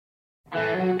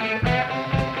Welcome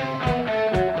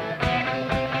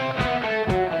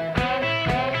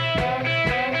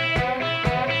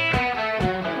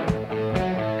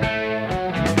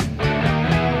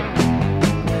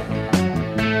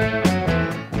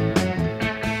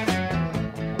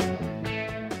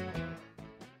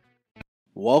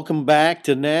back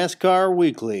to NASCAR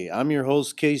Weekly. I'm your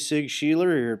host, K-Sig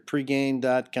Sheeler, here at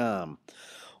pregame.com.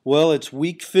 Well, it's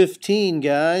week 15,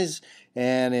 guys,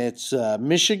 and it's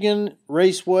Michigan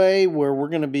Raceway, where we're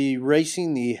going to be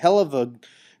racing the Helluva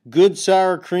Good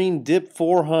Sour Cream Dip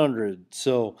 400.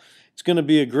 So it's going to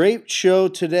be a great show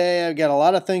today. I've got a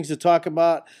lot of things to talk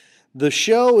about. The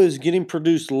show is getting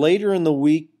produced later in the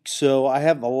week, so I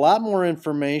have a lot more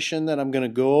information that I'm going to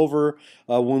go over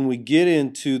when we get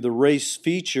into the race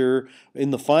feature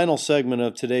in the final segment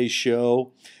of today's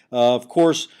show. Of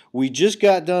course, we just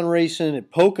got done racing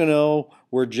at Pocono,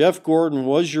 where Jeff Gordon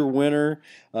was your winner.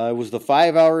 It was the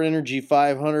 5-Hour Energy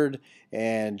 500,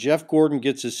 and Jeff Gordon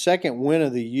gets his second win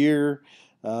of the year.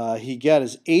 He got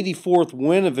his 84th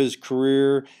win of his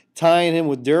career, tying him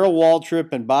with Darrell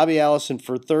Waltrip and Bobby Allison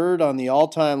for third on the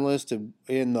all-time list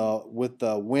with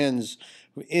the wins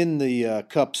in the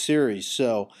Cup Series.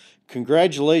 So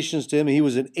congratulations to him. He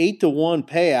was an 8-1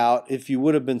 payout if you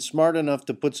would have been smart enough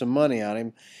to put some money on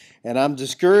him. And I'm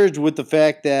discouraged with the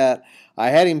fact that I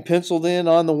had him penciled in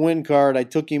on the win card. I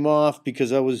took him off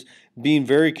because I was being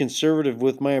very conservative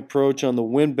with my approach on the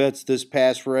win bets this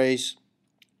past race.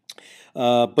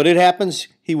 But it happens.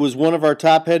 He was one of our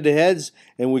top head-to-heads,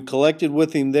 and we collected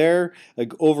with him there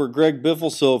over Greg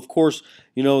Biffle. So, of course,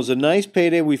 it was a nice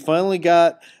payday. We finally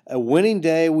got a winning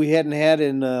day we hadn't had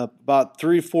in about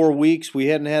 3-4 weeks. We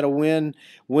hadn't had a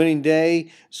winning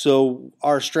day. So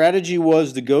our strategy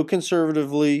was to go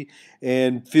conservatively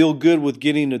and feel good with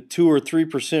getting a 2 or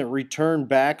 3% return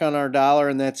back on our dollar,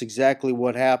 and that's exactly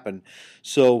what happened.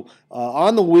 So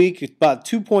on the week, it's about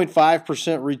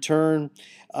 2.5% return.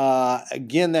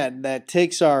 Again, that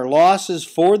takes our losses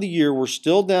for the year. We're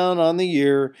still down on the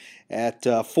year at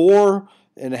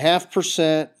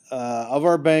 4.5% of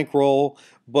our bankroll,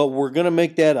 but we're going to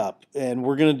make that up, and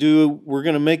we're going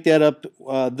to make that up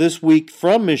this week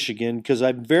from Michigan, because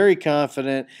I'm very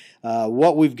confident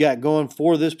what we've got going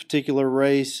for this particular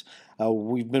race.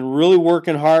 We've been really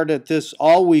working hard at this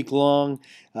all week long,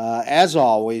 as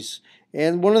always.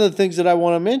 And one of the things that I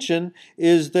want to mention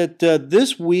is that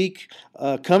this week,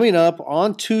 coming up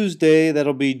on Tuesday,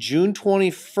 that'll be June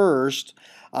 21st,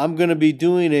 I'm going to be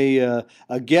doing a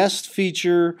guest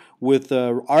feature with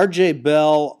R.J.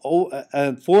 Bell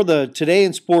for the Today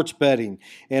in Sports Betting.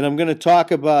 And I'm going to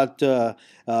talk about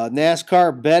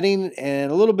NASCAR betting and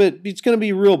a little bit. It's going to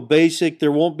be real basic.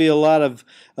 There won't be a lot of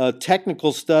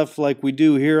technical stuff like we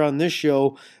do here on this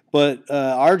show. But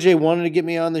RJ wanted to get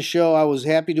me on the show. I was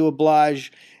happy to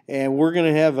oblige, and we're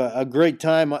going to have a great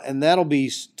time. And that'll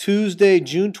be Tuesday,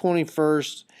 June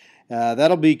 21st.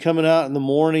 That'll be coming out in the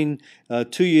morning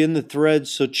to you in the threads.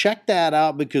 So check that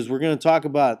out, because we're going to talk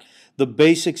about the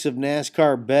basics of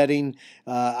NASCAR betting.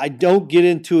 I don't get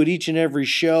into it each and every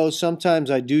show. Sometimes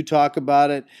I do talk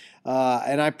about it.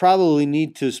 And I probably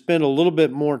need to spend a little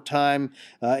bit more time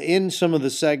in some of the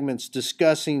segments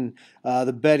discussing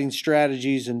the betting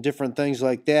strategies and different things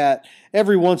like that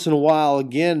every once in a while,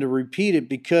 again, to repeat it,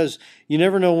 because you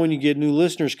never know when you get new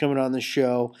listeners coming on the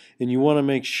show, and you want to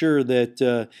make sure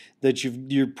that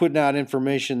you're putting out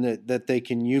information that they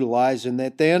can utilize and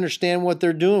that they understand what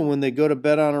they're doing when they go to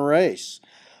bet on a race.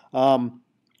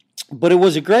 But it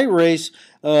was a great race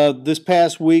this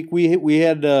past week. We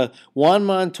had Juan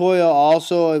Montoya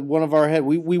also at one of our head.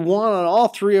 We won on all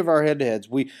three of our head-to-heads.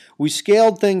 We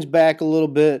scaled things back a little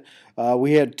bit.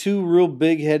 We had two real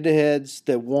big head-to-heads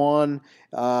that won,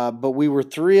 but we were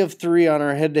 3 of 3 on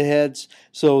our head-to-heads.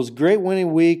 So it was a great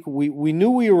winning week. We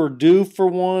knew we were due for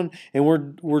one, and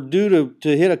we're due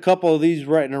to hit a couple of these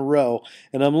right in a row.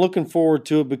 And I'm looking forward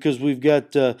to it, because we've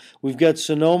got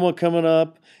Sonoma coming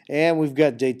up, and we've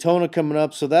got Daytona coming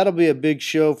up, so that'll be a big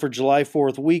show for July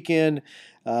 4th weekend.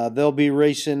 They'll be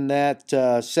racing that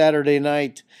Saturday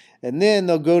night, and then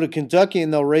they'll go to Kentucky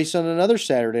and they'll race on another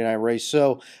Saturday night race.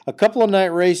 So a couple of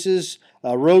night races,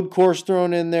 a road course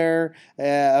thrown in there.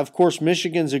 Of course,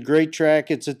 Michigan's a great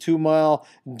track. It's a 2-mile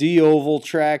D-oval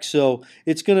track, so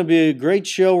it's going to be a great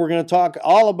show. We're going to talk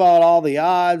all about all the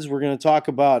odds. We're going to talk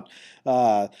about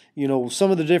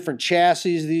some of the different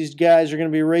chassis these guys are going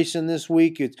to be racing this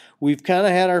week. We've kind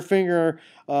of had our finger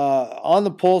on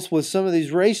the pulse with some of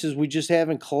these races. We just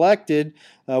haven't collected.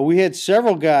 We had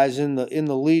several guys in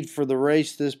the lead for the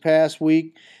race this past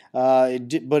week.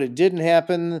 But it didn't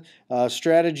happen.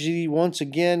 Strategy once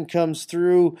again comes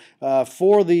through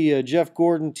for the Jeff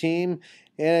Gordon team,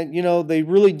 And they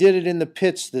really did it in the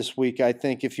pits this week. I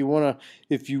think if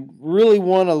you really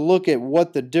want to look at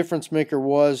what the difference maker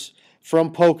was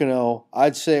from Pocono,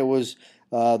 I'd say it was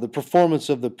the performance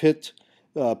of the pit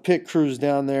crews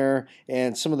down there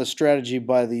and some of the strategy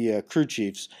by the crew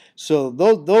chiefs. So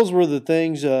those were the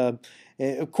things.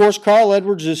 Of course, Carl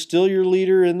Edwards is still your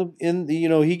leader in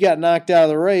the he got knocked out of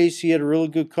the race. He had a really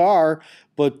good car,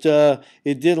 but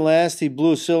it didn't last. He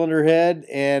blew a cylinder head,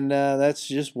 and that's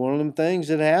just one of them things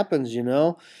that happens,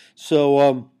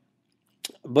 So,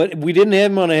 but we didn't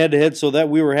have him on a head-to-head, so that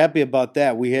we were happy about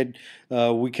that. We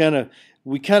kind of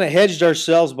hedged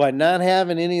ourselves by not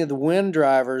having any of the win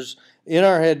drivers in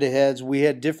our head-to-heads. We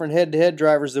had different head-to-head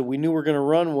drivers that we knew were going to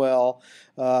run well.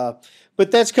 But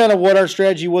that's kind of what our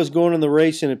strategy was going in the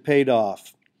race, and it paid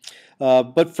off.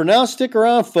 But for now, stick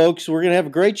around, folks. We're going to have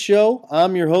a great show.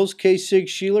 I'm your host, K. Sig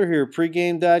Sheeler, here at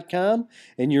pregame.com,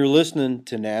 and you're listening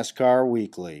to NASCAR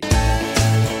Weekly.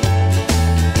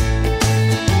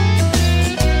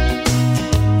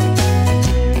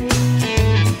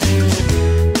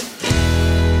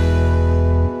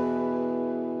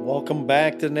 Welcome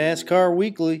back to NASCAR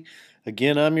Weekly.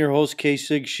 Again, I'm your host, K.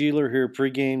 Sig Sheeler, here at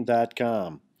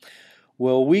pregame.com.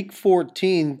 Well, Week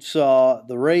 14 saw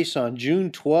the race on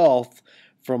June 12th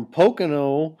from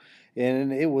Pocono,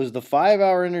 and it was the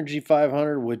 5-Hour Energy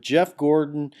 500 with Jeff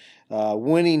Gordon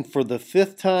winning for the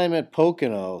 5th time at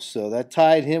Pocono. So that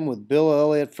tied him with Bill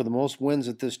Elliott for the most wins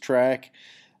at this track.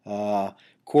 Of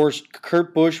course,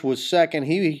 Kurt Busch was second.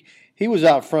 He was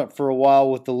out front for a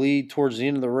while with the lead towards the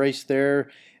end of the race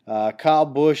there. Kyle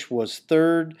Busch was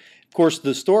third. Of course,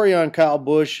 the story on Kyle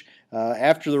Busch,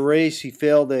 after the race, he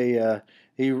failed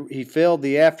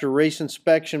the after race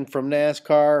inspection from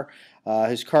NASCAR.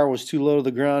 His car was too low to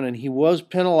the ground, and he was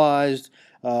penalized.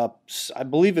 I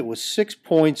believe it was 6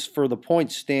 points for the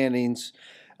point standings.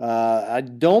 I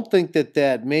don't think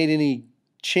that made any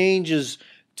changes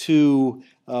to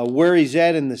where he's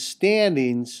at in the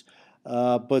standings,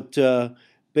 but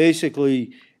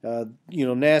basically,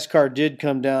 NASCAR did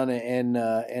come down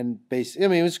and basically, I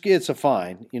mean, it's a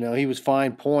fine. He was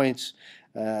fined points.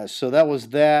 So that was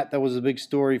that. That was a big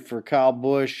story for Kyle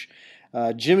Busch.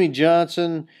 Jimmy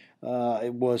Johnson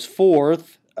was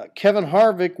fourth. Kevin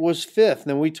Harvick was fifth.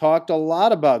 Now, we talked a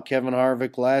lot about Kevin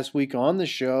Harvick last week on the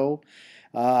show.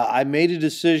 I made a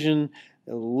decision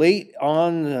late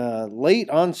in the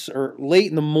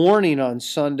morning on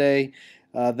Sunday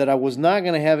that I was not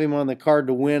going to have him on the card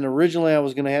to win. Originally, I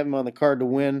was going to have him on the card to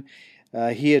win.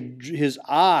 His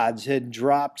odds had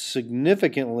dropped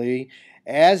significantly,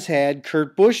 as had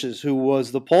Kurt Busch's, who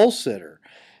was the pole sitter.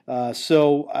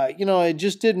 It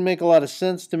just didn't make a lot of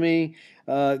sense to me.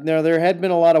 Now, there had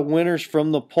been a lot of winners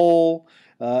from the pole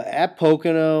at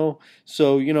Pocono,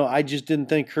 so, I just didn't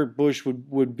think Kurt Busch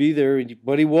would be there,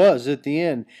 but he was at the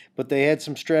end. But they had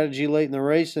some strategy late in the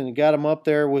race and got him up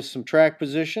there with some track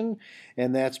position,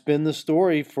 and that's been the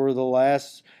story for the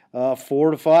last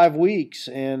 4 to 5 weeks,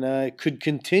 and it could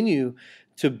continue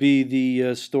to be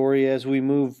the story as we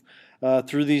move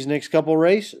through these next couple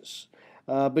races.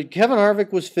 But Kevin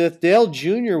Harvick was fifth. Dale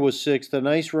Jr. was sixth. A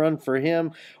nice run for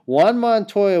him. Juan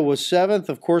Montoya was seventh.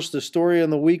 Of course, the story of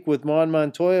the week with Juan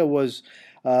Montoya was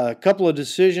a couple of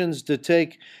decisions to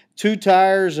take 2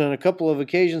 tires on a couple of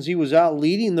occasions. He was out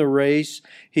leading the race.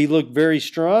 He looked very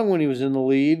strong when he was in the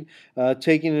lead,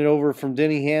 taking it over from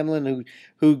Denny Hamlin,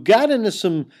 who got into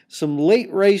some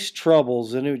late race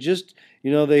troubles. And it just,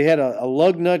 they had a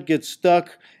lug nut get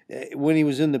stuck when he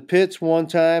was in the pits one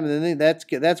time, and then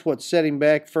that's what set him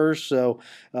back first. So,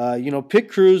 pit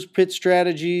crews, pit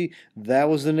strategy, that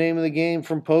was the name of the game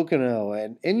from Pocono,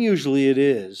 and usually it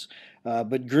is.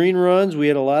 But green runs, we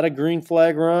had a lot of green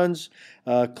flag runs,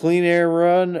 clean air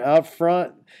run out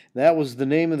front, that was the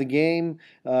name of the game.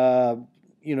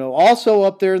 Also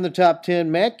up there in the top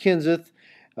 10, Matt Kenseth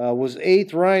was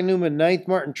 8th, Ryan Newman 9th,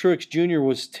 Martin Truex Jr.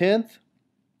 was 10th.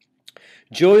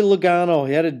 Joey Logano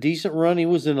had a decent run. He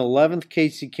was in 11th.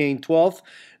 Casey Kane 12th.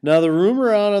 Now, the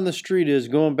rumor out on the street is,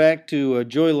 going back to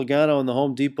Joey Logano in the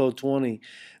Home Depot 20,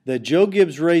 that Joe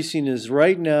Gibbs Racing is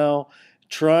right now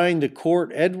trying to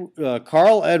court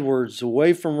Carl Edwards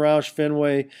away from Roush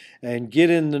Fenway and get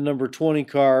in the number 20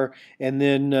 car and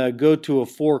then go to a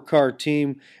 4-car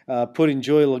team, putting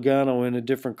Joey Logano in a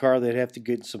different car. They'd have to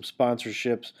get some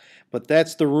sponsorships. But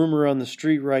that's the rumor on the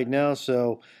street right now,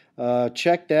 so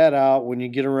check that out when you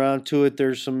get around to it.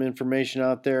 There's some information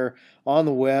out there on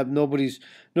the web. Nobody's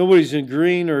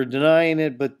agreeing or denying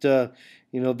it, but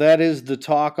that is the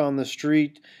talk on the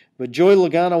street. But Joey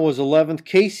Logano was 11th.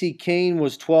 Casey Kane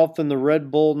was 12th in the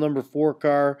Red Bull number 4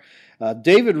 car.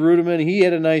 David Rudiman, he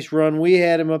had a nice run. We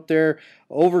had him up there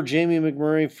over Jamie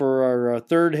McMurray for our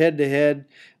third head-to-head.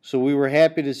 So we were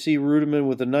happy to see Rudiman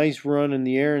with a nice run in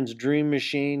the Aaron's Dream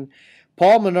Machine.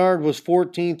 Paul Menard was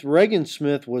 14th. Regan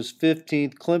Smith was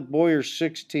 15th. Clint Boyer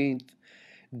 16th.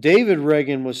 David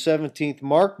Reagan was 17th.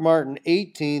 Mark Martin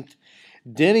 18th.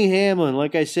 Denny Hamlin,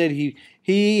 like I said,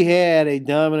 he had a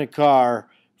dominant car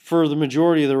for the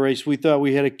majority of the race. We thought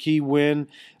we had a key win.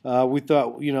 We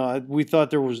thought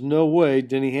there was no way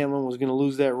Denny Hamlin was going to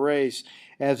lose that race.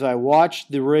 As I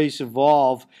watched the race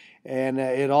evolve, and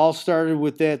it all started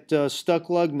with that stuck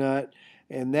lug nut,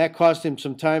 and that cost him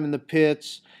some time in the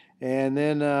pits. And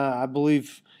then I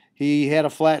believe he had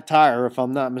a flat tire, if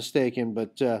I'm not mistaken.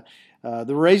 But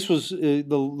the race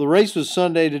was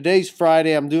Sunday. Today's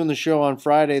Friday. I'm doing the show on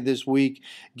Friday this week,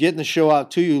 getting the show out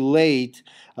to you late.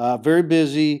 Very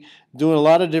busy, doing a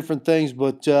lot of different things,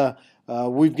 but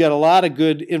we've got a lot of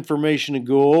good information to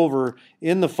go over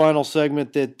in the final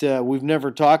segment that we've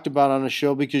never talked about on the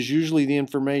show, because usually the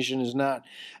information has not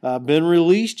been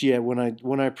released yet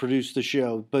when I produce the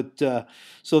show. But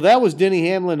so that was Denny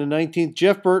Hamlin in 19th.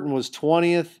 Jeff Burton was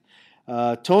 20th.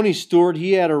 Tony Stewart,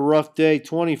 he had a rough day,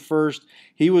 21st.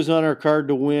 He was on our card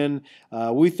to win.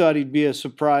 We thought he'd be a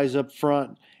surprise up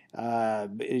front.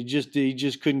 He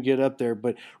just couldn't get up there.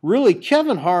 But really,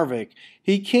 Kevin Harvick,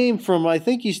 he came from, I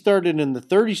think he started in the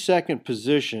 32nd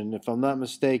position, if I'm not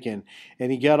mistaken,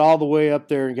 and he got all the way up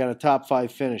there and got a top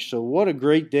 5 finish. So what a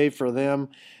great day for them.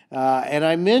 And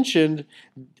I mentioned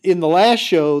in the last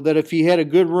show that if he had a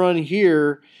good run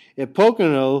here at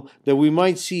Pocono, that we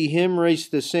might see him race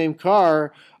the same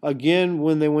car again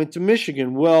when they went to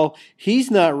Michigan. Well,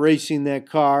 he's not racing that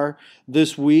car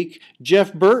this week.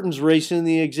 Jeff Burton's racing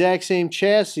the exact same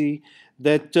chassis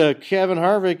that Kevin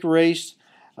Harvick raced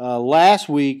last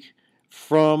week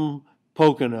from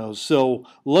Pocono. So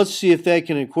let's see if that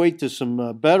can equate to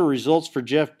some better results for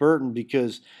Jeff Burton,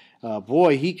 because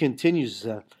boy, he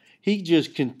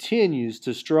just continues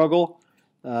to struggle.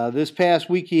 This past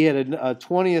week he had a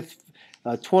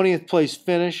 20th place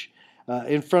finish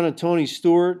in front of Tony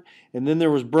Stewart. And then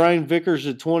there was Brian Vickers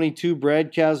at 22.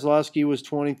 Brad Keselowski was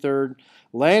 23rd.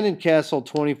 Landon Castle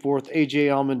 24th. A.J.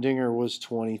 Allmendinger was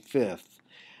 25th.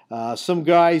 Some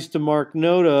guys to mark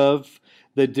note of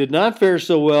that did not fare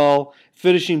so well,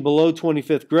 finishing below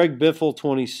 25th. Greg Biffle,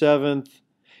 27th.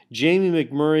 Jamie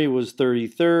McMurray was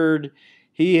 33rd.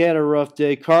 He had a rough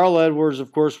day. Carl Edwards,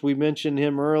 of course, we mentioned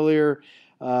him earlier.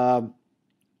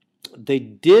 They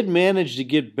did manage to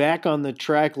get back on the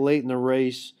track late in the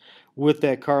race with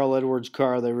that Carl Edwards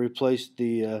car. They replaced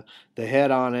the head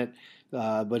on it,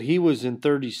 but he was in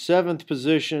 37th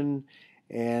position,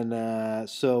 and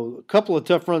so a couple of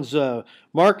tough runs.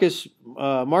 Marcus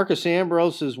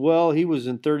Ambrose as well. He was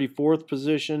in 34th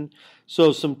position.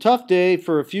 So some tough day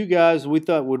for a few guys we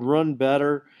thought would run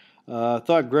better. I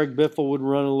thought Greg Biffle would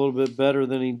run a little bit better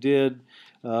than he did.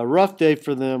 Rough day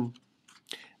for them.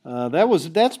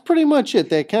 That's pretty much it.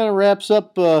 That kind of wraps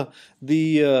up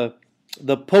the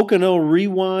Pocono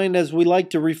Rewind, as we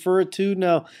like to refer it to.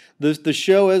 Now, the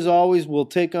show, as always, will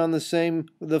take on the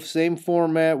same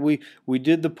format. We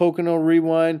did the Pocono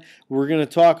Rewind. We're going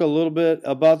to talk a little bit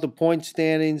about the point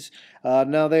standings.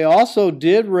 Now, they also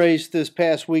did race this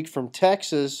past week from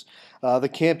Texas, the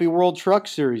Camping World Truck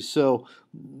Series. So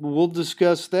we'll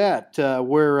discuss that,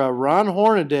 where Ron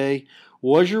Hornaday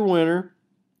was your winner.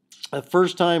 The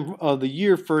first time of the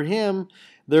year for him.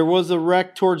 There was a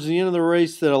wreck towards the end of the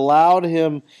race that allowed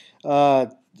him,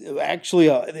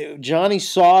 Johnny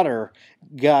Sauter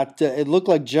got, it looked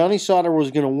like Johnny Sauter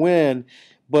was going to win,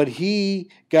 but he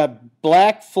got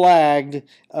black flagged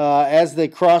as they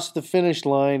crossed the finish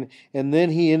line, and then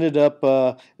he ended up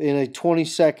in a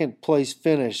 22nd place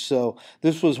finish. So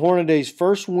this was Hornaday's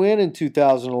first win in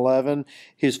 2011,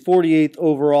 his 48th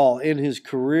overall in his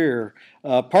career.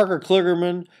 Parker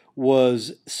Kligerman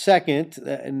was second,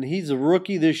 and he's a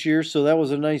rookie this year, so that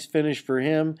was a nice finish for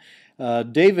him.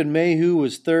 David Mayhew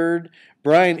was third.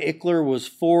 Brian Ickler was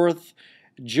fourth.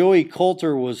 Joey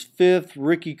Coulter was fifth.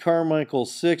 Ricky Carmichael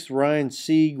sixth. Ryan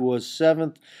Sieg was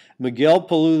seventh. Miguel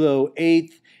Paludo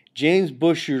eighth. James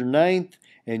Busher ninth.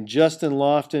 And Justin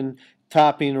Lofton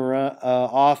topping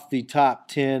off the top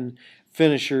 10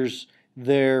 finishers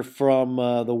there from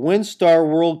the WinStar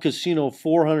World Casino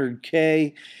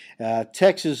 400K.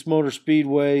 Texas Motor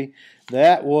Speedway.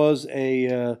 That was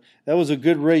a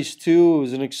good race too. It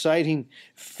was an exciting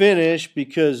finish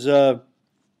because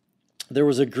There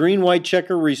was a green-white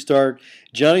checker restart.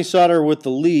 Johnny Sauter with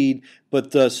the lead,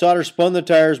 but Sauter spun the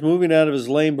tires, moving out of his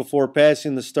lane before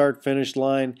passing the start-finish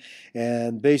line,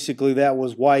 and basically that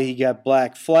was why he got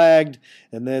black flagged.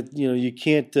 And that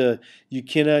you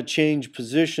cannot change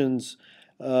positions.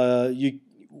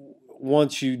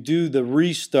 Once you do the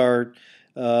restart,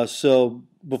 so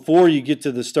before you get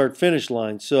to the start-finish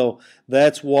line, so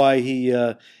that's why he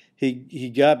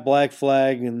got black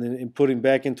flag and put him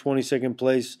back in 22nd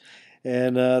place.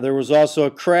 And there was also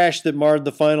a crash that marred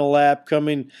the final lap.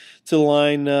 Coming to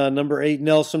line number 8,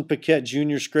 Nelson Paquette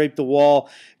Jr. scraped the wall.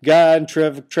 Guy and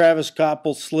Travis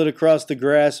Koppel slid across the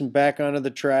grass and back onto the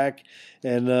track,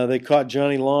 and they caught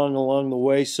Johnny Long along the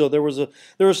way. So there was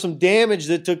some damage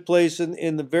that took place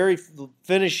in the very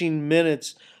finishing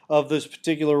minutes of this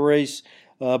particular race.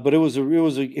 But it was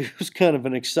kind of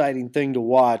an exciting thing to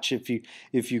watch if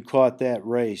you caught that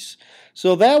race.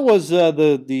 So that was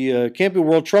the Camping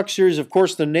World Truck Series. Of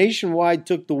course, the Nationwide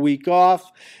took the week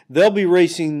off. They'll be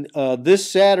racing this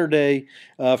Saturday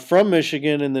from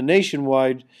Michigan in the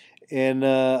Nationwide. And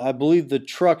I believe the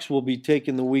trucks will be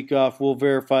taking the week off. We'll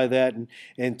verify that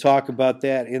and talk about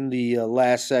that in the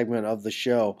last segment of the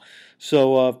show.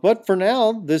 So, but for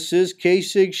now, this is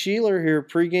K-Sig Sheeler here at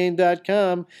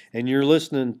pregame.com, and you're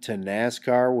listening to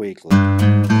NASCAR Weekly.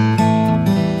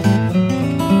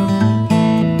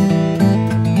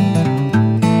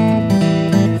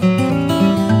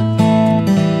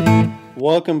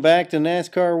 Welcome back to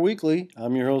NASCAR Weekly.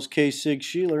 I'm your host, K-Sig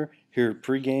Sheeler, here at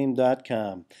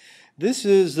pregame.com. This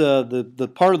is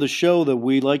the part of the show that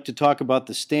we like to talk about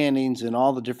the standings in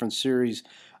all the different series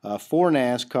for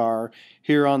NASCAR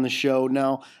here on the show.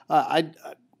 Now, I've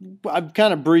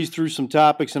kind of breezed through some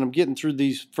topics, and I'm getting through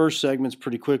these first segments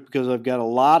pretty quick because I've got a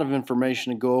lot of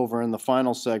information to go over in the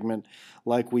final segment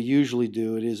like we usually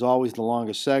do. It is always the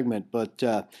longest segment, but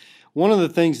one of the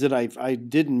things that I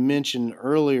didn't mention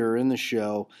earlier in the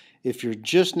show, if you're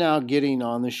just now getting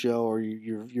on the show or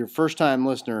you're first-time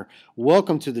listener,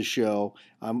 welcome to the show.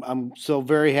 I'm so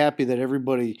very happy that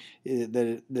everybody,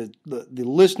 that the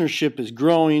listenership is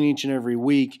growing each and every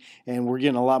week, and we're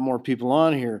getting a lot more people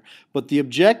on here. But the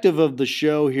objective of the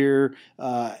show here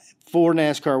for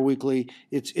NASCAR Weekly,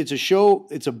 it's a show,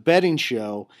 it's a betting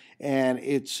show, and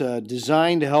it's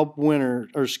designed to help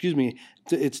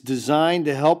it's designed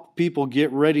to help people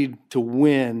get ready to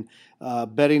win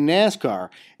betting NASCAR.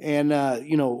 And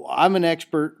I'm an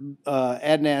expert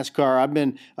at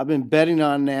NASCAR. I've been betting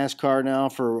on NASCAR now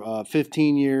for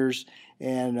 15 years.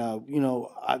 And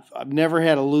I've never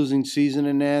had a losing season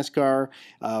in NASCAR.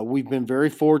 We've been very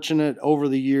fortunate over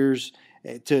the years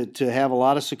to have a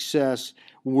lot of success.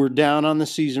 We're down on the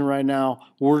season right now.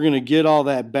 We're going to get all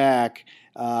that back.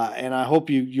 And I hope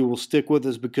you will stick with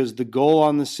us, because the goal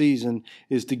on the season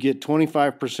is to get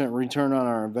 25% return on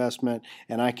our investment.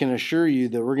 And I can assure you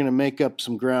that we're going to make up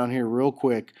some ground here real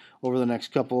quick over the next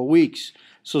couple of weeks.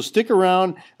 So stick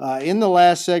around. In the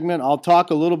last segment, I'll talk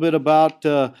a little bit about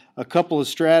a couple of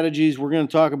strategies. We're going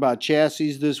to talk about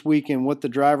chassis this week and what the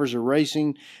drivers are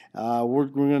racing. We're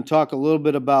going to talk a little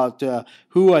bit about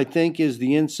who I think is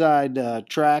the inside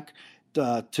track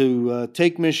to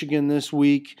take Michigan this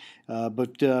week.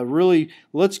 But really,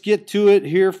 let's get to it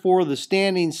here for the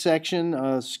standing section.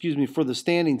 For the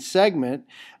standing segment.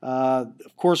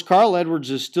 Of course, Carl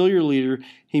Edwards is still your leader.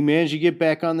 He managed to get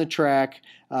back on the track.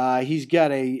 He's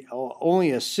got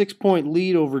only a 6-point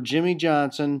lead over Jimmy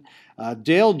Johnson.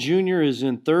 Dale Jr. is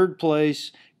in third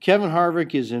place. Kevin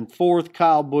Harvick is in fourth.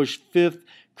 Kyle Busch fifth.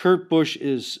 Kurt Busch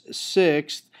is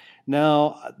sixth.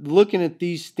 Now, looking at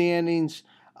these standings,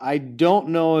 I don't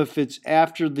know if it's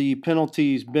after the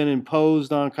penalty's been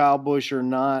imposed on Kyle Busch or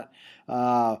not.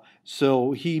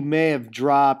 So he may have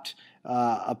dropped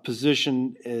a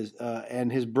position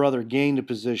and his brother gained a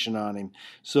position on him.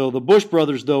 So the Busch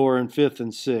brothers, though, are in fifth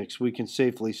and sixth. We can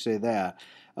safely say that.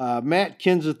 Matt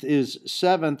Kenseth is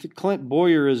seventh. Clint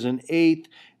Bowyer is in eighth.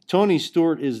 Tony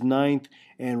Stewart is ninth.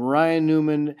 And Ryan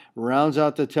Newman rounds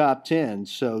out the top 10.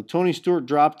 So Tony Stewart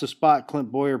dropped a spot.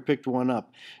 Clint Bowyer picked one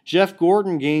up. Jeff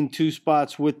Gordon gained 2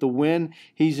 spots with the win.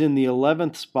 He's in the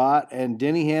 11th spot, and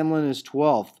Denny Hamlin is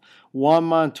 12th. Juan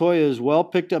Montoya as well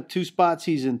picked up 2 spots.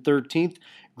 He's in 13th.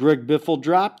 Greg Biffle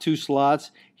dropped 2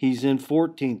 slots. He's in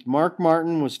 14th. Mark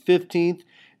Martin was 15th.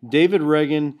 David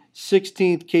Reagan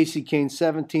 16th. Casey Kane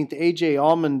 17th. A.J.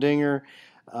 Allmendinger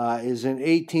is in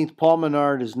 18th. Paul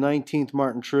Menard is 19th.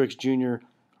 Martin Truex Jr.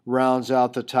 rounds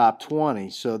out the top 20.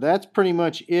 So that's pretty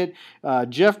much it.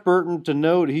 Jeff Burton, to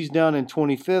note, he's down in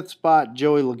 25th spot.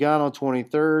 Joey Logano,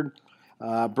 23rd.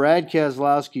 Brad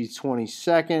Keselowski,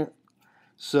 22nd.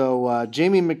 So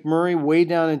Jamie McMurray way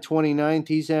down in 29th.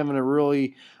 He's having a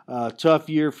really tough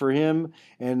year for him,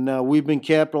 and we've been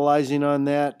capitalizing on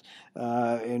that.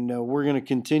 And we're going to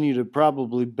continue to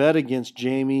probably bet against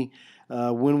Jamie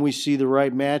when we see the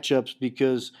right matchups,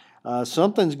 because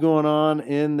something's going on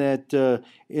in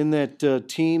that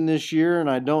team this year, and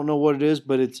I don't know what it is,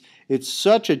 but it's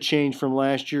such a change from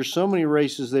last year. So many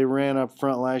races they ran up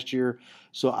front last year,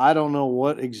 so I don't know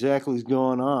what exactly is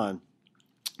going on.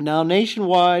 Now,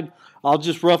 nationwide, I'll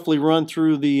just roughly run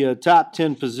through the top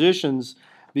 10 positions,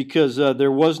 because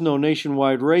there was no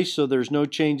nationwide race, so there's no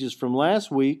changes from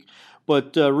last week.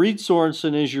 But Reed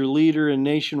Sorensen is your leader in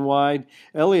nationwide.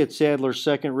 Elliott Sadler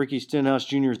second. Ricky Stenhouse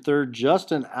Jr. third.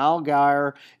 Justin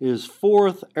Allgaier is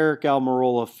fourth. Eric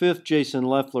Almirola fifth. Jason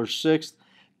Leffler sixth.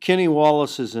 Kenny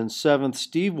Wallace is in seventh.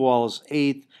 Steve Wallace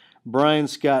eighth. Brian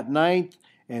Scott ninth.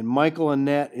 And Michael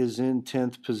Annette is in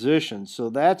 10th position. So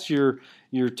that's your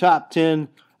top 10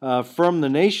 from the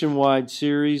nationwide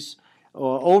series.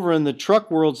 Over in the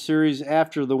Truck World Series,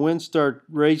 after the WinStar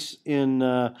race in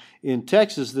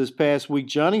Texas this past week,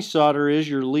 Johnny Sauter is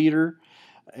your leader,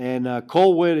 and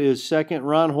Cole Witt is second.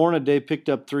 Ron Hornaday picked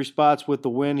up 3 spots with the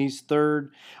win. He's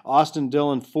third. Austin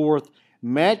Dillon fourth.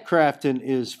 Matt Crafton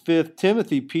is fifth.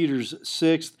 Timothy Peters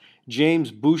sixth.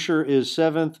 James Boucher is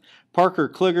seventh. Parker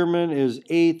Kligerman is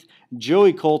eighth.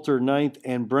 Joey Coulter ninth,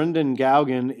 and Brendan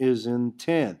Gaugen is in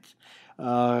 10th.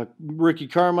 Ricky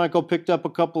Carmichael picked up a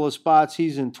couple of spots.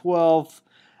 He's in 12th.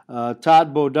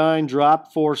 Todd Bodine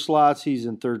dropped 4 slots. He's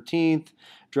in 13th,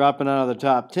 dropping out of the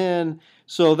top 10.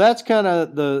 So that's kind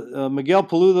of the Miguel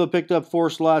Palula picked up 4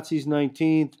 slots. He's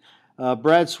 19th.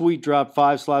 Brad Sweet dropped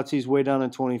 5 slots. He's way down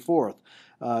in 24th.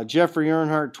 Jeffrey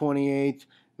Earnhardt, 28th.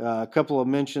 A couple of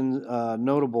mentions,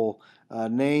 notable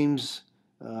names,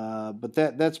 but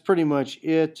that's pretty much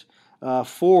it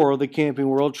for the Camping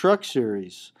World Truck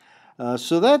Series.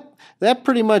 So that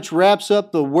pretty much wraps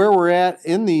up the where we're at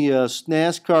in the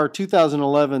NASCAR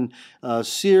 2011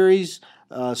 series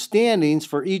standings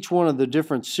for each one of the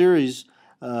different series.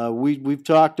 We've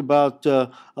talked about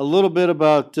a little bit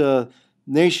about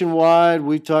nationwide.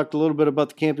 We talked a little bit about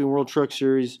the Camping World Truck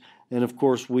Series, and of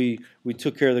course we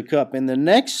took care of the Cup. In the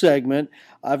next segment,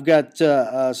 I've got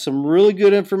some really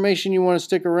good information you want to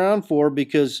stick around for,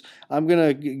 because I'm going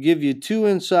to give you 2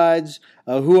 insides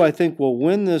who I think will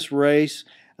win this race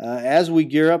as we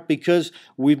gear up, because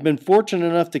we've been fortunate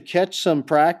enough to catch some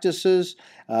practices.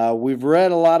 We've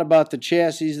read a lot about the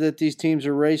chassis that these teams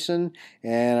are racing,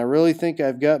 and I really think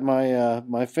I've got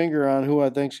my finger on who I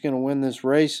think is going to win this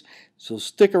race. So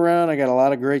stick around. I got a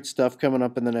lot of great stuff coming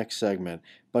up in the next segment.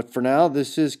 But for now,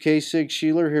 this is K-Sig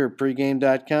Sheeler here at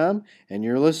pregame.com, and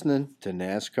you're listening to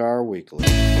NASCAR Weekly.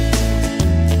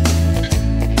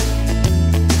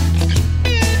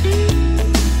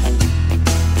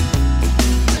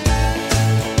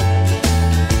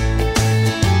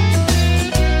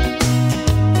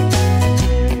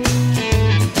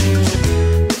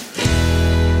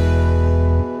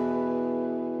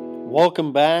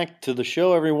 Welcome back to the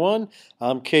show, everyone.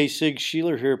 I'm K-Sig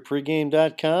Sheeler here at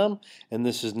pregame.com, and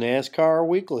this is NASCAR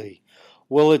Weekly.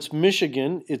 Well, it's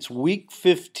Michigan. It's week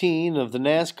 15 of the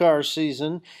NASCAR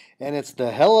season, and it's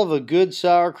the Helluva Good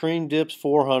Sour Cream Dips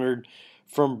 400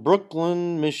 from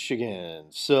Brooklyn, Michigan.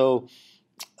 So,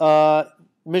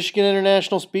 Michigan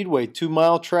International Speedway,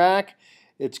 2-mile track.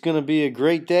 It's going to be a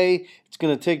great day. It's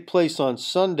going to take place on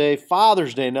Sunday,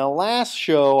 Father's Day. Now, last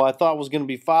show I thought was going to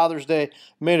be Father's Day.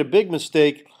 Made a big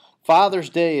mistake. Father's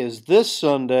Day is this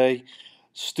Sunday.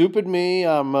 Stupid me.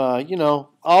 I'm,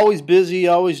 always busy,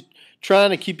 always trying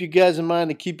to keep you guys in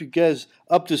mind, to keep you guys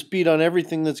up to speed on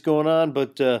everything that's going on.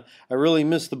 But I really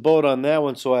missed the boat on that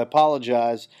one, so I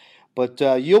apologize. But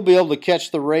you'll be able to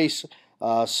catch the race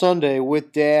Sunday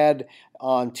with Dad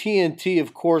on TNT,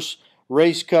 of course.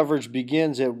 Race coverage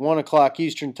begins at 1 o'clock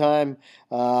Eastern Time.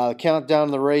 Countdown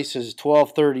to the race is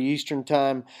 12:30 Eastern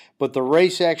Time. But the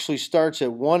race actually starts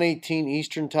at 1:18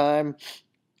 Eastern Time.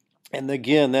 And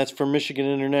again, that's for Michigan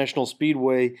International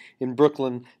Speedway in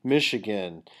Brooklyn,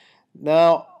 Michigan.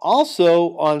 Now,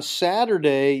 also on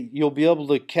Saturday, you'll be able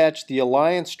to catch the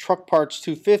Alliance Truck Parts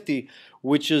 250,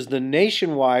 which is the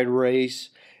nationwide race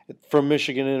from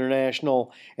Michigan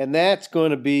International, and that's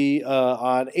going to be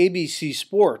on ABC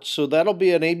Sports. So that'll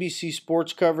be an ABC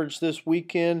Sports coverage this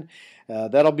weekend.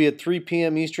 That'll be at 3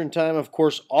 p.m. Eastern Time. Of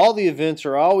course, all the events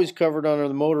are always covered on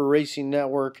the Motor Racing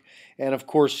Network and, of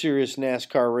course, Sirius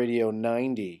NASCAR Radio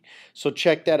 90. So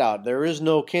check that out. There is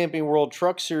no Camping World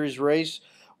Truck Series race.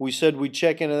 We said we'd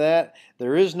check into that.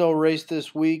 There is no race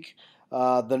this week.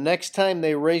 The next time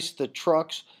they race the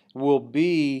trucks will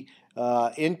be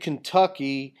in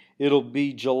Kentucky. It'll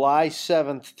be July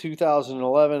 7th,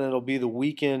 2011. It'll be the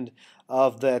weekend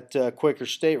of that Quaker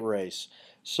State race.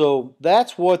 So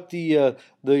that's what the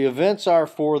events are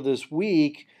for this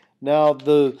week. Now,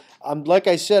 like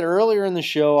I said earlier in the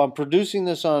show, I'm producing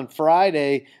this on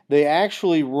Friday. They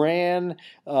actually ran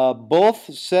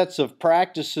both sets of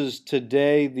practices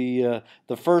today. The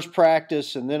first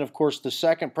practice, and then of course the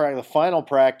second practice, the final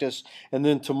practice, and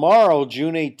then tomorrow,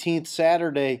 June 18th,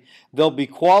 Saturday, they'll be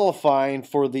qualifying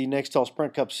for the Nextel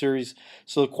Sprint Cup Series.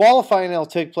 So the qualifying will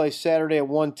take place Saturday at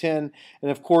 1:10,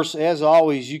 and of course, as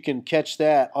always, you can catch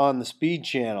that on the Speed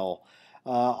Channel.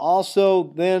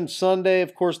 Also, then Sunday,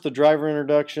 of course, the driver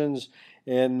introductions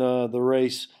and the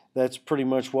race. That's pretty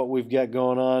much what we've got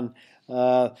going on.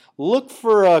 Look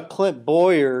for Clint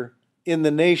Boyer in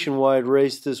the nationwide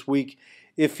race this week.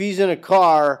 If he's in a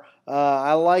car,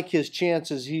 I like his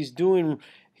chances. He's going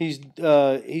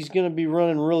to be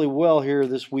running really well here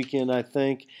this weekend, I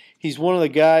think. He's one of the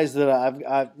guys that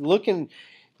I've looking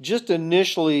just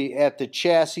initially at the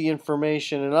chassis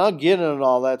information, and I'll get into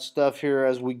all that stuff here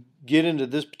as we get into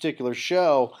this particular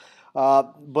show.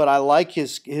 But I like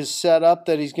his setup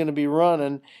that he's going to be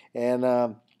running,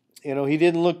 and he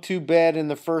didn't look too bad in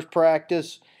the first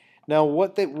practice. Now,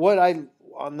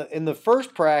 in the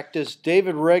first practice,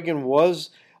 David Reagan was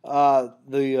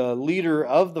the leader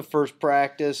of the first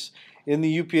practice in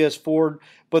the UPS Ford,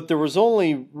 but there was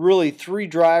only really 3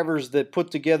 drivers that put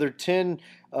together 10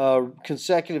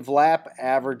 consecutive lap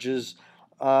averages,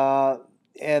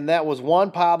 and that was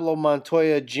Juan Pablo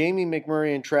Montoya, Jamie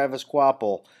McMurray, and Travis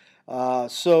Quapple.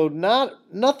 So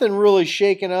nothing really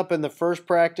shaken up in the first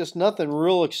practice, nothing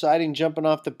real exciting jumping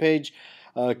off the page.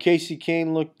 Casey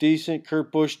Kane looked decent,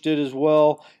 Kurt Busch did as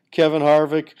well. Kevin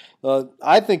Harvick,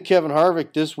 I think Kevin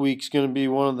Harvick this week's going to be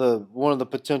one of the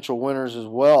potential winners as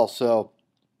well. So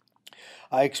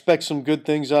I expect some good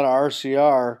things out of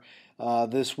RCR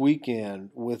this weekend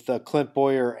with Clint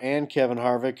Boyer and Kevin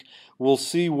Harvick. We'll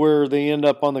see where they end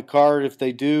up on the card. If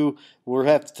they do, we'll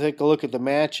have to take a look at the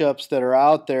matchups that are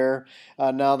out there.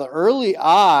 Now, the early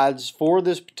odds for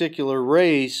this particular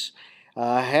race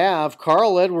have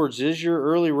Carl Edwards is your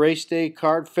early race day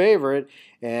card favorite,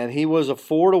 and he was a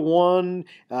 4-1.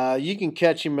 You can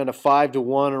catch him at a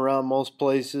 5-1 around most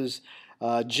places.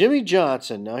 Jimmy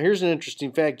Johnson. Now, here's an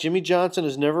interesting fact. Jimmy Johnson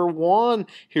has never won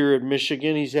here at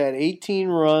Michigan. He's had 18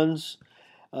 runs,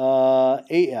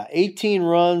 18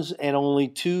 runs, and only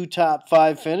 2 top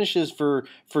 5 finishes for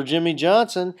Jimmy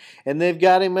Johnson, and they've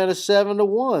got him at a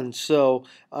 7-1. So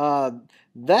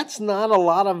that's not a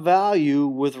lot of value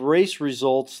with race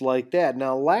results like that.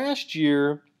 Now, last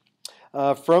year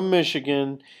from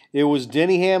Michigan, it was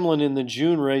Denny Hamlin in the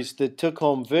June race that took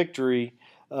home victory,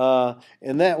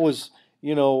 and that was. He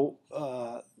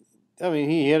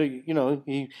had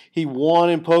he won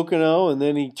in Pocono, and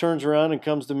then he turns around and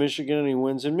comes to Michigan and he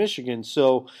wins in Michigan.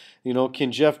 So,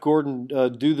 can Jeff Gordon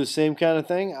do the same kind of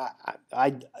thing?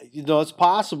 It's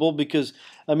possible because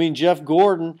Jeff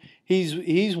Gordon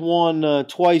he's won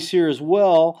twice here as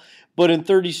well, but in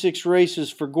 36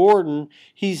 races for Gordon,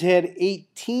 he's had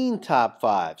 18 top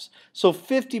 5s. So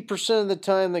 50% of the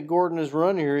time that Gordon has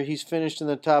run here, he's finished in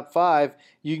the top 5.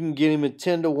 You can get him at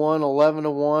 10-1,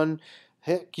 11-1.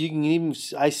 Heck, you can even,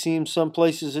 I see him some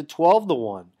places at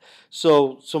 12-1.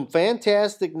 So some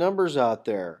fantastic numbers out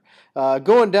there.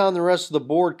 Going down the rest of the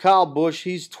board, Kyle Busch,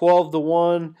 he's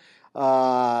 12-1.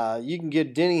 You can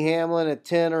get Denny Hamlin at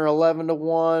 10 or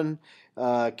 11-1.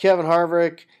 Kevin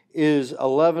Harvick is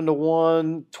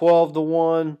 11-1,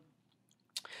 12-1.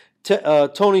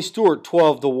 Tony Stewart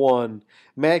 12-1.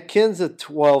 Matt Kenseth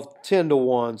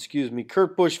 10-1. Excuse me.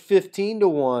 Kurt Busch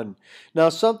 15-1. Now,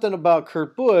 something about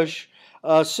Kurt Busch.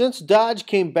 Since Dodge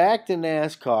came back to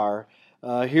NASCAR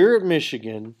here at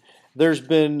Michigan, there's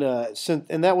been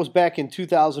and that was back in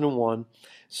 2001.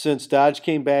 Since Dodge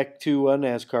came back to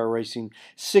NASCAR racing,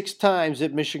 6 times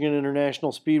at Michigan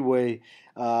International Speedway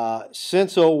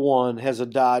since 01 has a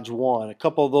Dodge won. A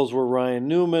couple of those were Ryan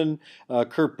Newman,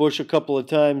 Kurt Busch a couple of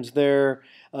times there.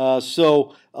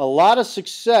 So a lot of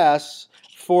success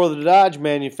for the Dodge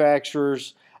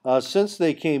manufacturers since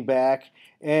they came back.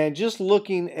 And just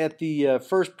looking at the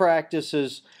first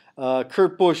practices,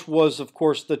 Kurt Busch was, of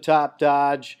course, the top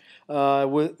Dodge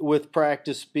with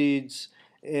practice speeds.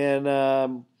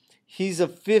 And he's a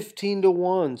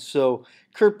 15-1. So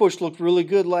Kurt Busch looked really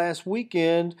good last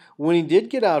weekend when he did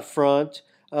get out front.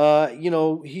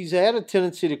 he's had a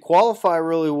tendency to qualify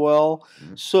really well.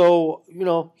 So,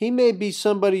 he may be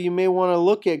somebody you may want to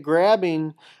look at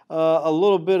grabbing a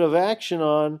little bit of action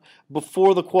on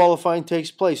before the qualifying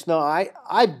takes place. Now,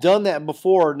 I've done that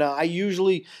before. Now, I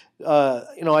usually,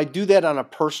 I do that on a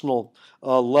personal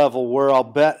level where I'll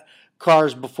bet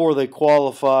cars before they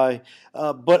qualify.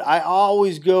 But I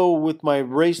always go with my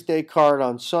race day card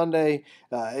on Sunday.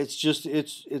 It's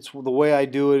the way I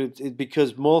do it.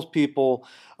 Because most people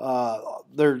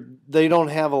they don't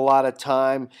have a lot of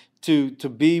time to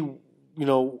be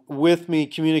with me,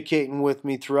 communicating with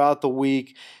me throughout the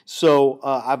week. So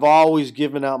I've always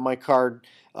given out my card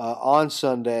on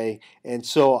Sunday, and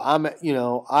so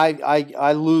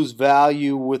I lose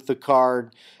value with the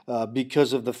card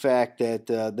because of the fact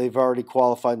that they've already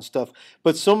qualified and stuff.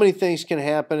 But so many things can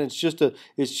happen. It's just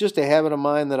a habit of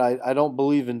mine that I don't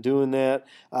believe in doing that.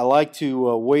 I like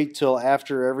to wait till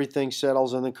after everything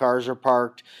settles and the cars are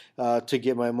parked to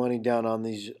get my money down on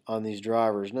these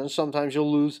drivers. Now sometimes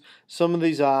you'll lose some of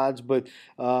these odds, but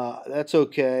that's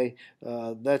okay.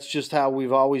 That's just how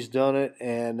we've always done it,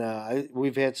 and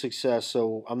we've had success.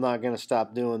 So I'm not going to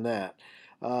stop doing that.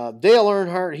 Dale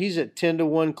Earnhardt, he's at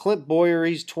 10-1. Clint Boyer,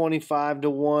 he's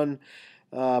 25-1.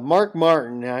 Mark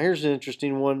Martin, now here's an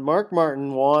interesting one. Mark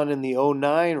Martin won in the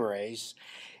 '09 race,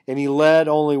 and he led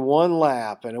only one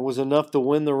lap, and it was enough to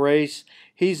win the race.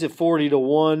 He's at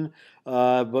 40-1.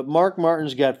 But Mark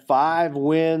Martin's got 5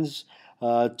 wins,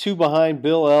 2 behind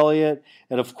Bill Elliott,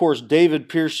 and of course David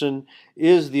Pearson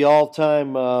is the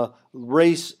all-time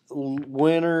race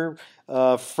winner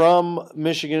from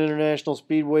Michigan International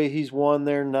Speedway. He's won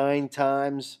there 9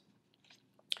 times.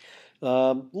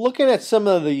 Looking at some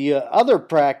of the other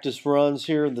practice runs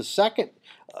here,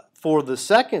 for the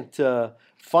second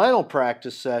final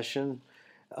practice session,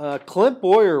 Clint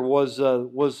Boyer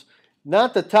was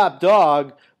not the top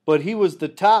dog, but he was the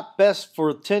top best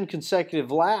for 10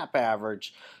 consecutive lap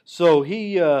average. So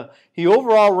he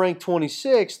overall ranked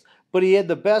 26th, but he had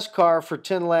the best car for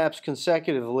 10 laps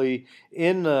consecutively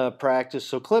in practice.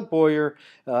 So Clint Boyer,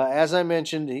 as I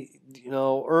mentioned,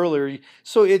 earlier,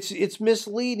 so it's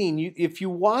misleading. If you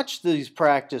watch these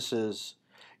practices,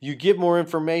 you get more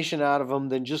information out of them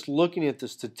than just looking at the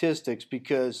statistics,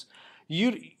 because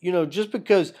just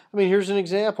because, here's an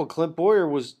example. Clint Boyer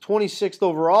was 26th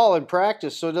overall in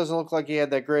practice, so it doesn't look like he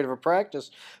had that great of a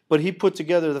practice, but he put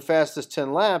together the fastest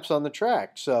 10 laps on the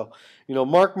track. So,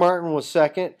 Mark Martin was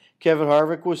second, Kevin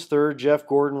Harvick was third, Jeff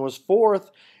Gordon was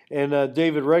fourth, and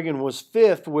David Reagan was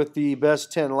fifth with the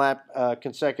best 10 lap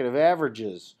consecutive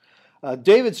averages.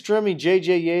 David Stremme,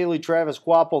 J.J. Yaley, Travis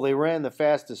Quapple, they ran the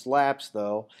fastest laps,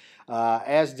 though,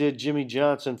 as did Jimmy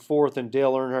Johnson, fourth, and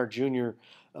Dale Earnhardt Jr.,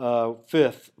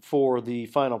 fifth for the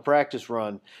final practice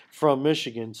run from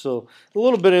Michigan. So a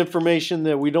little bit of information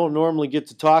that we don't normally get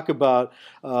to talk about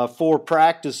for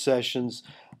practice sessions.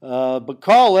 But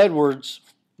Carl Edwards,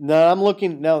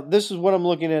 this is what I'm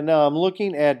looking at now. I'm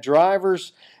looking at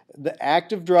drivers, the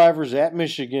active drivers at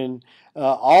Michigan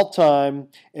all time,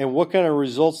 and what kind of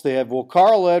results they have. Well,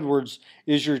 Carl Edwards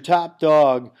is your top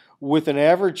dog with an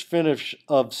average finish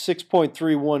of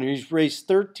 6.31. He's raced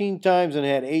 13 times and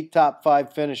had 8 top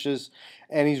 5 finishes,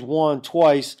 and he's won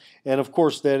twice. And, of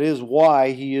course, that is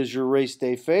why he is your race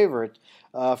day favorite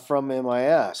from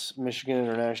MIS, Michigan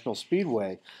International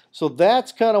Speedway. So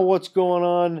that's kind of what's going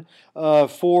on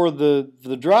for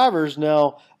the drivers.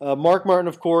 Now, Mark Martin,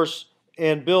 of course,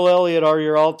 and Bill Elliott are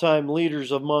your all-time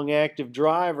leaders among active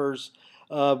drivers.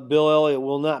 Bill Elliott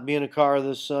will not be in a car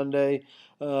this Sunday.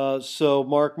 So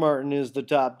Mark Martin is the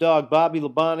top dog. Bobby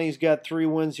Labonte's got 3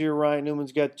 wins here. Ryan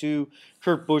Newman's got 2.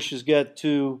 Kurt Busch has got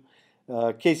 2.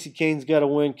 Casey Kane's got a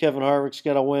win. Kevin Harvick's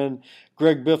got a win.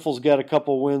 Greg Biffle's got a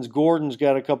couple wins. Gordon's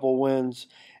got a couple wins.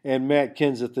 And Matt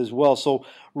Kenseth as well. So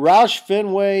Roush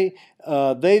Fenway,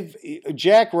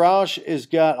 Jack Roush has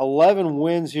got 11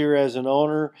 wins here as an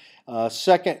owner.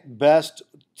 Second best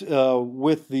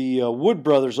with the Wood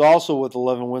Brothers, also with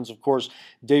 11 wins. Of course,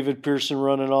 David Pearson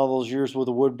running all those years with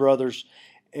the Wood Brothers.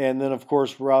 And then, of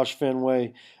course, Roush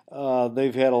Fenway,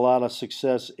 they've had a lot of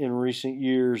success in recent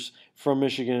years from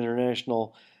Michigan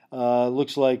International.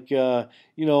 Looks like,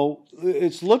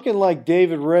 it's looking like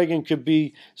David Reagan could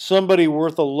be somebody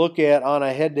worth a look at on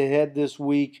a head-to-head this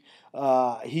week.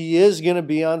 He is going to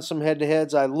be on some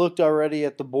head-to-heads. I looked already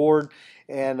at the board,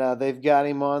 and they've got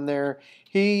him on there.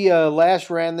 He last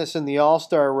ran this in the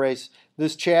All-Star race,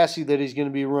 this chassis that he's going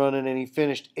to be running, and he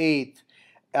finished 8th.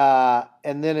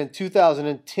 And then in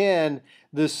 2010,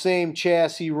 the same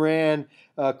chassis ran,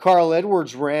 Carl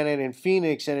Edwards ran it in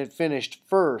Phoenix, and it finished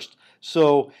 1st.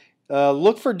 So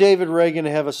look for David Reagan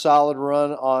to have a solid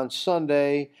run on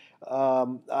Sunday.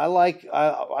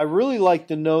 I really like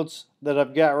the notes that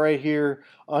I've got right here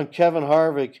on Kevin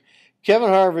Harvick. Kevin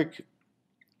Harvick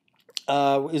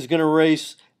is going to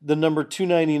race the number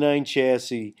 299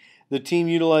 chassis. The team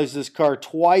utilized this car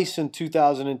twice in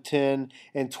 2010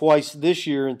 and twice this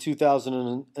year in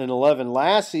 2011.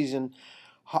 Last season,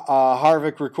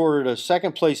 Harvick recorded a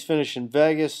second place finish in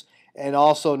Vegas and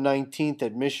also 19th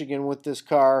at Michigan with this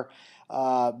car.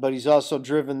 But he's also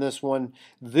driven this one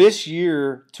this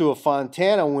year to a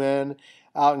Fontana win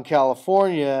out in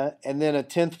California and then a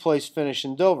 10th place finish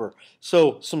in Dover.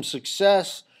 So some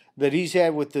success that he's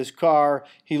had with this car.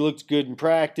 He looked good in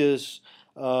practice.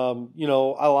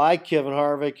 I like Kevin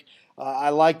Harvick. I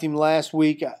liked him last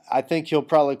week. I think he'll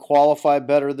probably qualify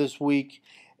better this week,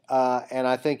 and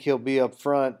I think he'll be up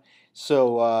front.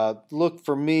 So look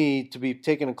for me to be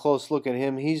taking a close look at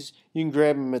him. You can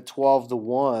grab him at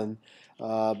 12-1,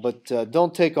 but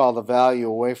don't take all the value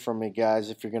away from me, guys,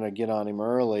 if you're going to get on him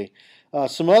early.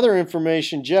 Some other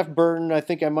information: Jeff Burton. I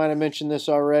think I might have mentioned this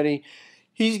already.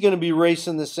 He's going to be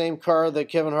racing the same car that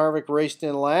Kevin Harvick raced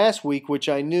in last week, which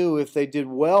I knew if they did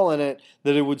well in it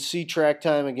that it would see track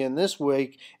time again this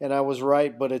week, and I was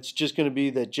right, but it's just going to be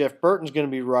that Jeff Burton's going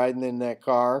to be riding in that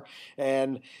car,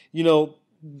 and,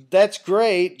 that's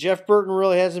great. Jeff Burton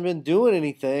really hasn't been doing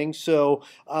anything, so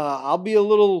I'll be a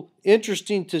little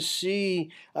interesting to see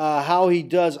how he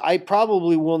does. I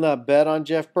probably will not bet on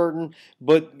Jeff Burton,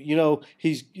 but,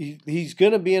 he's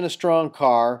going to be in a strong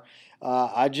car.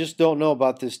 I just don't know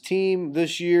about this team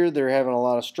this year. They're having a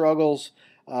lot of struggles.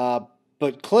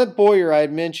 But Clint Bowyer, I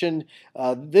had mentioned,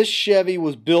 this Chevy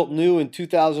was built new in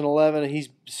 2011.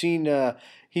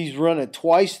 He's run it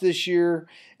twice this year,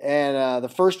 and the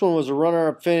first one was a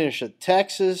runner-up finish at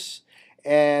Texas,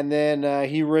 and then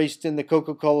he raced in the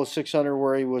Coca-Cola 600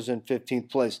 where he was in 15th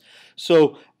place.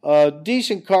 So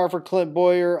decent car for Clint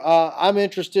Bowyer. I'm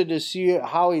interested to see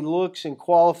how he looks in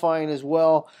qualifying as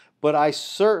well. But I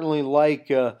certainly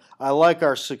like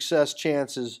our success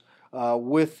chances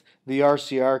with the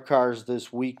RCR cars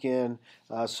this weekend.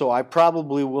 So I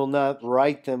probably will not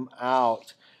write them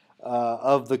out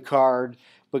of the card.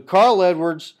 But Carl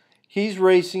Edwards, he's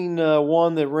racing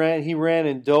one that he ran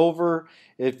in Dover.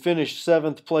 It finished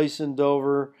 7th place in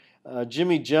Dover.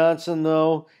 Jimmy Johnson,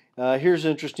 though, here's an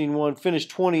interesting one.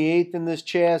 Finished 28th in this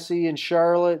chassis in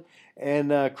Charlotte,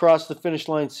 and crossed the finish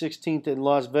line 16th in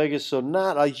Las Vegas. So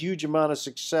not a huge amount of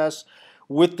success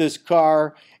with this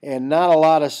car, and not a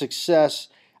lot of success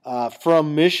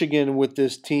from Michigan with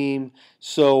this team.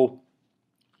 So,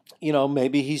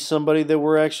 maybe he's somebody that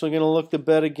we're actually going to look to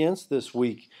bet against this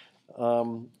week.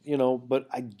 But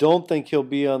I don't think he'll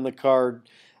be on the card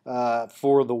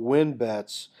for the win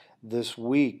bets this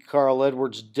week. Carl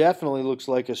Edwards definitely looks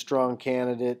like a strong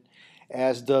candidate,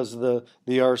 as does the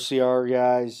RCR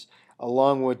guys,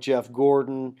 along with Jeff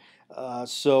Gordon.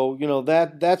 So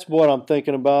that's what I'm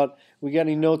thinking about. We got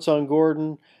any notes on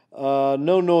Gordon? No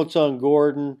notes on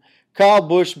Gordon. Kyle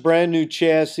Busch, brand new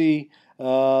chassis.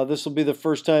 This will be the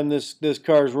first time this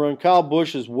car's run. Kyle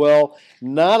Busch as well.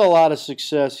 Not a lot of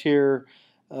success here.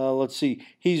 Let's see.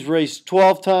 He's raced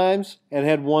 12 times and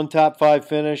had one top 5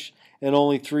 finish and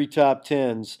only 3 top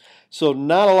 10s. So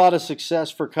not a lot of success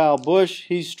for Kyle Busch.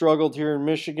 He's struggled here in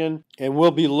Michigan, and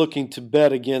we'll be looking to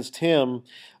bet against him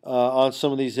on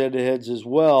some of these head-to-heads as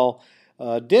well.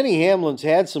 Denny Hamlin's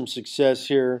had some success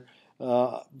here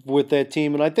with that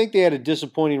team, and I think they had a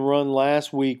disappointing run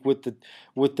last week with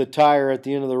the tire at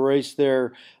the end of the race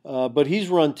there. But he's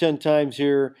run 10 times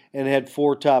here and had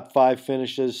 4 top 5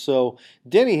 finishes. So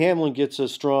Denny Hamlin gets a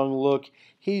strong look.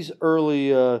 He's early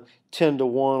 10-1,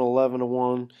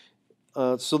 11-1.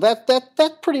 So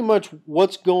that's pretty much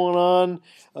what's going on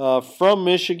from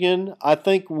Michigan. I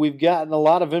think we've gotten a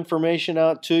lot of information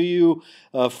out to you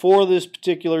for this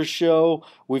particular show.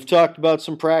 We've talked about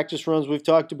some practice runs. We've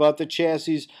talked about the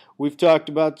chassis. We've talked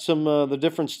about some the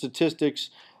different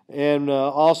statistics. And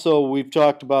also we've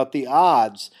talked about the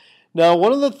odds. Now,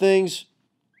 one of the things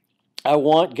I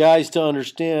want guys to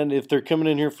understand, if they're coming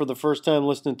in here for the first time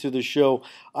listening to the show,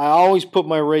 I always put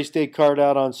my race day card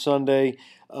out on Sunday.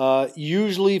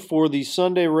 Usually for the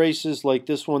Sunday races like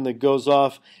this one that goes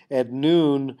off at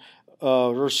noon,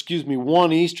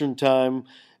 1 Eastern time,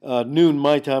 noon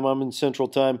my time, I'm in Central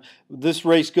time. This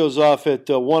race goes off at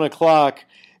 1 o'clock.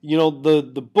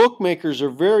 The bookmakers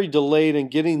are very delayed in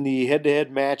getting the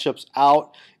head-to-head matchups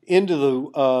out into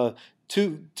the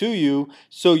to you,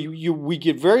 so we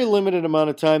get very limited amount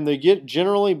of time. They get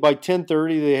generally by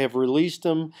 10:30 they have released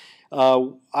them.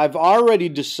 I've already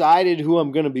decided who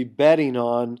I'm going to be betting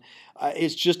on.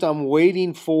 It's just I'm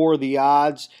waiting for the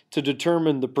odds to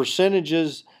determine the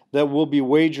percentages that we'll be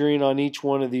wagering on each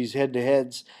one of these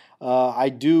head-to-heads. I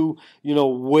do,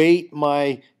 weight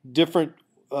my different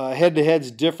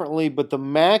head-to-heads differently, but the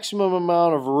maximum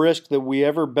amount of risk that we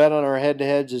ever bet on our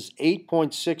head-to-heads is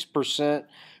 8.6%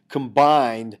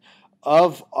 combined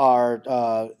of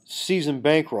our season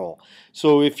bankroll.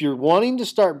 So if you're wanting to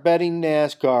start betting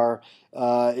NASCAR,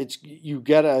 you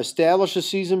got to establish a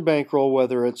season bankroll,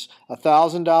 whether it's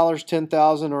 $1,000,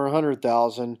 $10,000, or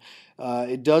 $100,000.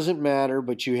 It doesn't matter,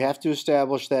 but you have to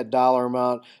establish that dollar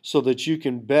amount so that you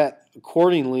can bet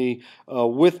accordingly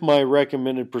with my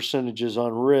recommended percentages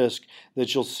on risk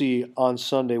that you'll see on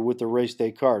Sunday with the race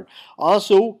day card.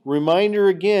 Also, reminder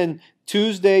again,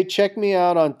 Tuesday, check me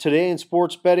out on Today in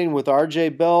Sports Betting with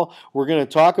RJ Bell. We're going to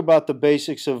talk about the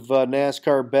basics of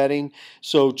NASCAR betting.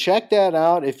 So check that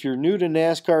out. If you're new to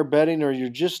NASCAR betting or you're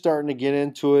just starting to get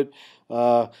into it,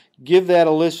 give that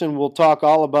a listen. We'll talk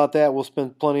all about that. We'll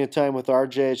spend plenty of time with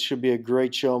RJ. It should be a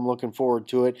great show. I'm looking forward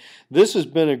to it. This has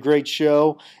been a great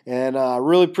show, and I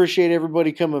really appreciate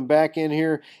everybody coming back in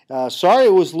here. Sorry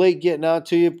it was late getting out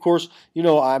to you. Of course,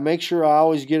 I make sure I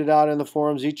always get it out in the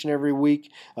forums each and every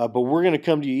week, but we're going to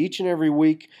come to you each and every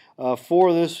week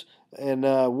for this. And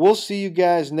we'll see you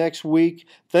guys next week.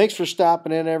 Thanks for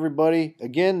stopping in, everybody.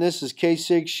 Again, this is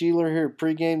K-Sig Sheeler here at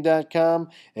pregame.com,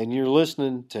 and you're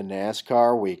listening to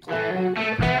NASCAR Weekly.